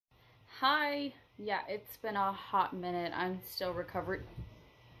Hi. Yeah, it's been a hot minute. I'm still recovering.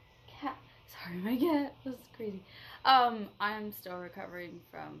 Cat. Sorry, my cat. This is crazy. I'm still recovering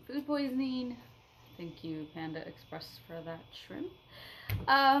from food poisoning. Thank you, Panda Express, for that shrimp.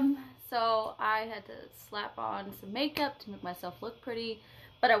 So I had to slap on some makeup to make myself look pretty,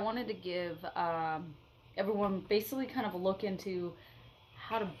 but I wanted to give everyone basically kind of a look into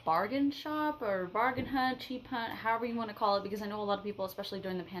how to bargain shop or bargain hunt, cheap hunt, however you want to call it, because I know a lot of people, especially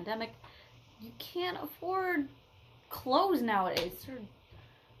during the pandemic, you can't afford clothes nowadays. They're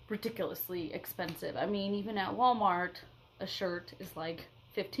ridiculously expensive. I mean, even at Walmart, a shirt is like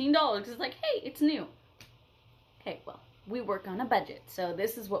 $15. It's like, hey, it's new. Okay, well, we work on a budget, so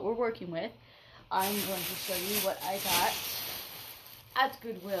this is what we're working with. I'm going to show you what I got at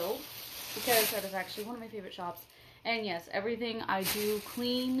Goodwill, because that is actually one of my favorite shops. And yes, everything I do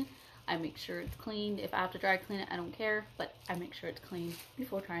clean. I make sure it's cleaned. If I have to dry clean it, I don't care, but I make sure it's clean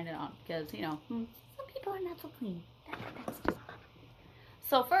before trying it on, because, you know, some people are not so clean. That's just...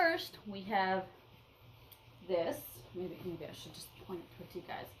 So first, we have this. Maybe I should just point it towards you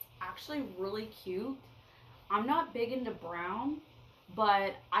guys. It's actually really cute. I'm not big into brown,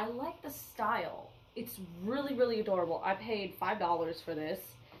 but I like the style. It's really, really adorable. I paid $5 for this.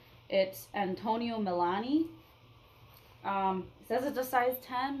 It's Antonio Milani. It says it's a size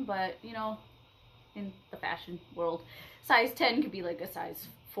 10, but, you know, in the fashion world, size 10 could be like a size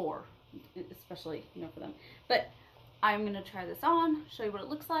 4, especially, you know, for them. But I'm going to try this on, show you what it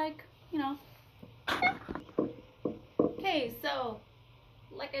looks like, you know. Okay, so,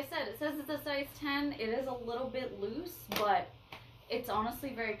 like I said, it says it's a size 10. It is a little bit loose, but it's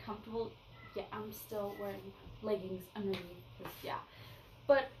honestly very comfortable. Yeah, I'm still wearing leggings underneath this, yeah.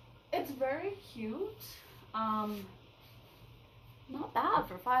 But it's very cute. Not bad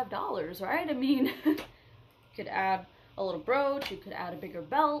for $5, right? I mean, you could add a little brooch, you could add a bigger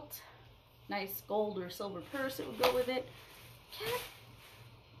belt, nice gold or silver purse, it would go with it. Okay.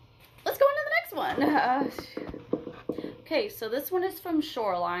 Let's go into the next one. Okay, so this one is from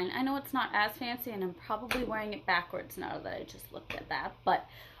Shoreline. I know it's not as fancy, and I'm probably wearing it backwards now that I just looked at that, but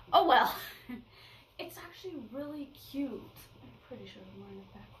oh well. It's actually really cute. I'm pretty sure I'm wearing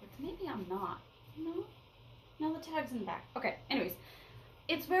it backwards. Maybe I'm not. No? No, the tag's in the back. Okay, anyways.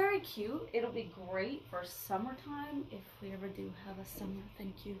 It's very cute. It'll be great for summertime if we ever do have a summer,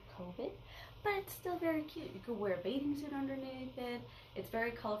 thank you, COVID. But it's still very cute. You could wear a bathing suit underneath it. It's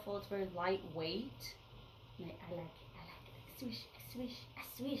very colorful. It's very lightweight. I like it. I like it. Swish, swish,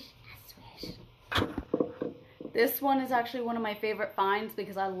 swish, swish. This one is actually one of my favorite finds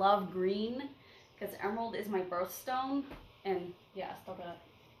because I love green. Because emerald is my birthstone. And yeah, I still got,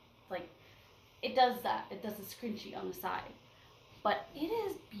 like, it does that. It does a scrunchie on the side. But it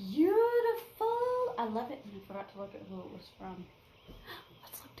is beautiful. I love it. And I forgot to look at who it was from.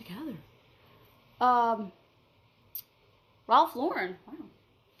 Let's look together. Ralph Lauren. Wow.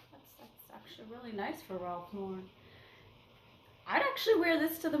 That's actually really nice for Ralph Lauren. I'd actually wear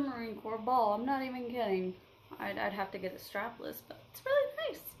this to the Marine Corps ball. I'm not even kidding. I'd have to get it strapless, but it's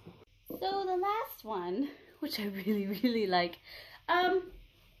really nice. So the last one, which I really, really like,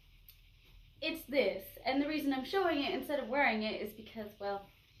 it's this, and the reason I'm showing it instead of wearing it is because, well,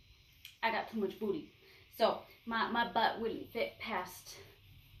 I got too much booty. So my butt wouldn't fit past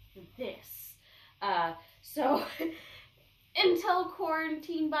this. So until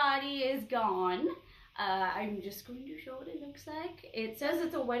quarantine body is gone, I'm just going to show what it looks like. It says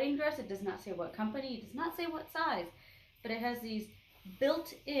it's a wedding dress. It does not say what company. It does not say what size. But it has these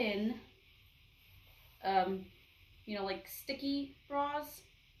built-in, you know, like sticky bras.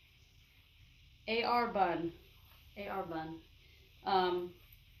 AR bun,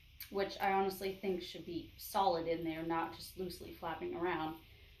 which I honestly think should be solid in there, not just loosely flapping around.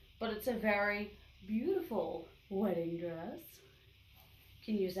 But it's a very beautiful wedding dress.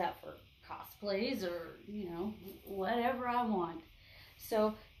 Can use that for cosplays or, you know, whatever I want.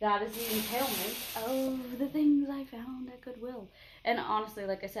 So that is the entailment of the things I found at Goodwill. And honestly,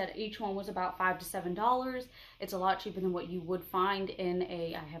 like I said, each one was about $5 to $7. It's a lot cheaper than what you would find in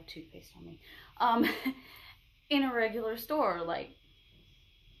a, I have toothpaste on me, in a regular store. Like,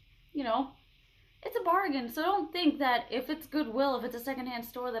 you know, it's a bargain. So don't think that if it's Goodwill, if it's a secondhand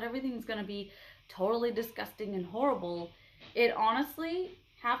store, that everything's going to be totally disgusting and horrible. It honestly,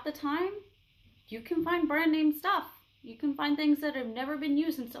 half the time, you can find brand name stuff. You can find things that have never been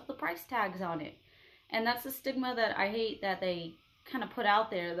used and still have the price tags on it. And that's the stigma that I hate that they kind of put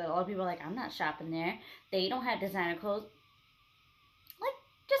out there, that a lot of people are like, I'm not shopping there. They don't have designer clothes. Like,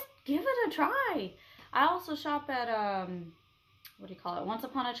 just give it a try. I also shop at, what do you call it? Once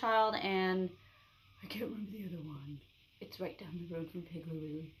Upon a Child, and I can't remember the other one. It's right down the road from Piggly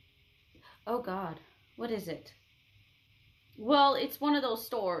Wiggly. Oh God, what is it? Well, it's one of those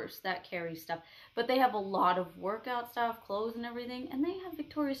stores that carry stuff, but they have a lot of workout stuff, clothes and everything, and they have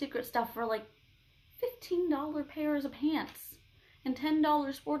Victoria's Secret stuff for like $15 pairs of pants and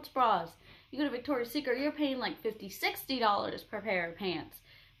 $10 sports bras. You go to Victoria's Secret, you're paying like $50, $60 per pair of pants.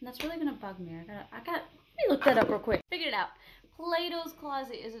 And that's really gonna bug me. Let me look that up real quick. Figured it out. Plato's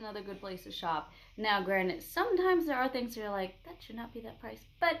Closet is another good place to shop. Now, granted, sometimes there are things that you're like, that should not be that price.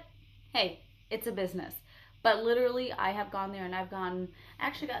 But hey, it's a business. But literally, I have gone there and I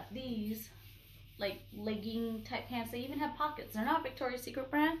actually got these like legging type pants. They even have pockets. They're not Victoria's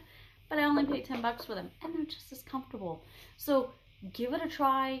Secret brand, but I only paid 10 bucks for them and they're just as comfortable. So give it a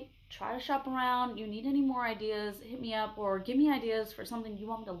try. Try to shop around. You need any more ideas, hit me up or give me ideas for something you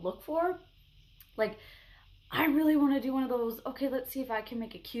want me to look for. Like, I really want to do one of those, okay, let's see if I can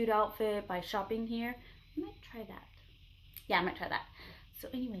make a cute outfit by shopping here. I might try that. Yeah, I might try that. So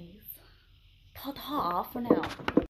anyways, ta-ta for now.